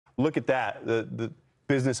look at that. The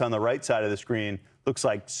business on the right side of the screen looks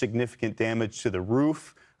like significant damage to the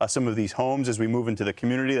roof. Some of these homes as we move into the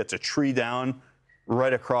community, that's a tree down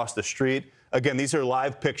right across the street. Again, these are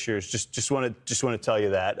live pictures. Just want to tell you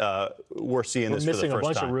that we're seeing this for the first time. We're missing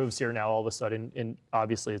a bunch of roofs here now. All of a sudden, and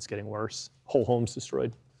obviously it's getting worse. Whole homes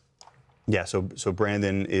destroyed. Yeah. So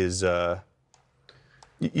Brandon is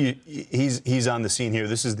he's on the scene here.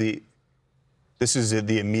 This is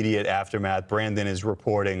the immediate aftermath. Brandon is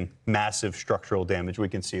reporting massive structural damage. We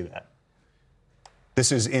can see that.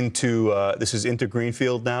 This is into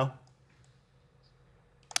Greenfield now.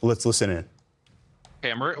 Let's listen in.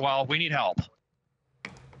 Okay, well, we need help.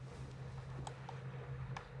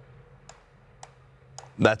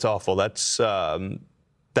 That's awful. That's the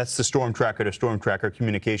Storm Tracker to Storm Tracker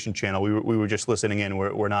communication channel. We were just listening in.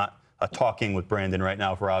 We're not talking with Brandon right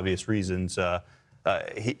now for obvious reasons.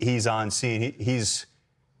 He's on scene. He's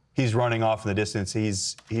running off in the distance.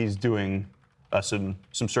 He's doing some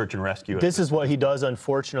search and rescue. This is what he does,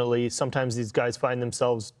 unfortunately. Sometimes these guys find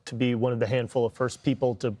themselves to be one of the handful of first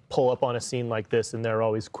people to pull up on a scene like this, and they're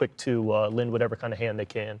always quick to lend whatever kind of hand they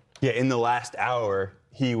can. Yeah, in the last hour,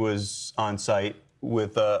 he was on site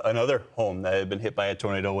with another home that had been hit by a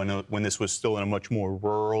tornado when this was still in a much more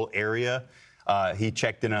rural area. He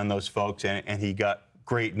checked in on those folks, and he got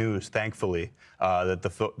great news, thankfully, that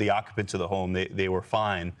the occupants of the home, they were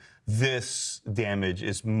fine. This damage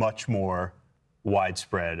is much more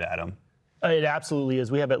widespread, Adam. It absolutely is.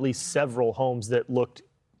 We have at least several homes that looked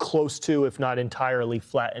close to, if not entirely,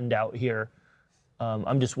 flattened out here.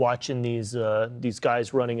 I'm just watching these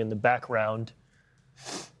guys running in the background.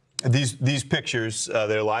 These pictures,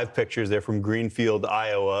 they're live pictures. They're from Greenfield,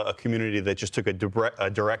 Iowa, a community that just took a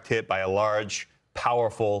direct hit by a large,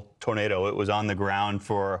 powerful tornado. It was on the ground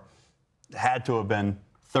for, had to have been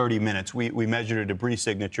 30 minutes. We measured a debris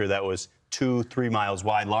signature that was 2-3 miles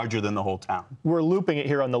wide, larger than the whole town. We're looping it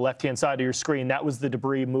here on the left-hand side of your screen. That was the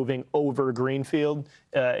debris moving over Greenfield,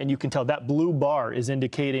 and you can tell that blue bar is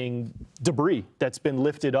indicating debris that's been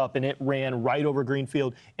lifted up, and it ran right over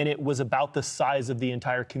Greenfield, and it was about the size of the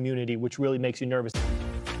entire community, which really makes you nervous.